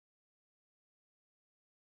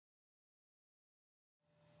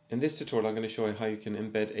In this tutorial I'm going to show you how you can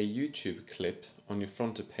embed a YouTube clip on your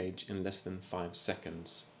fronted page in less than 5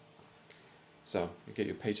 seconds. So you get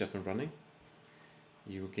your page up and running,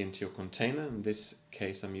 you will get into your container. In this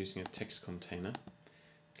case I'm using a text container.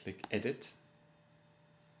 Click edit.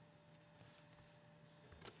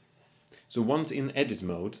 So once in edit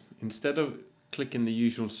mode, instead of clicking the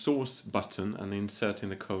usual source button and inserting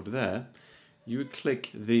the code there, you would click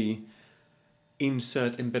the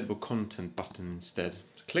insert embeddable content button instead.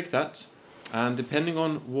 So click that, and depending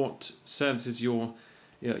on what services your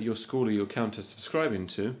school or your account is subscribing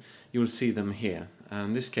to, you will see them here. And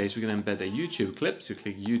in this case we're going to embed a YouTube clip, so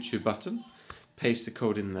click YouTube button, paste the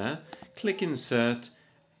code in there, click insert,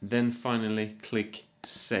 then finally click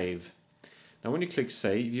save. Now when you click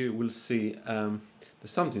save, you will see that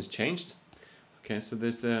something's changed. Okay, so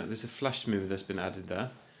there's a flash movie that's been added there.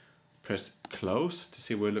 Press close to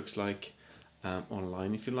see what it looks like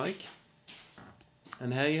online if you like.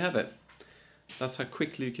 And here you have it. That's how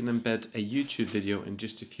quickly you can embed a YouTube video in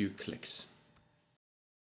just a few clicks.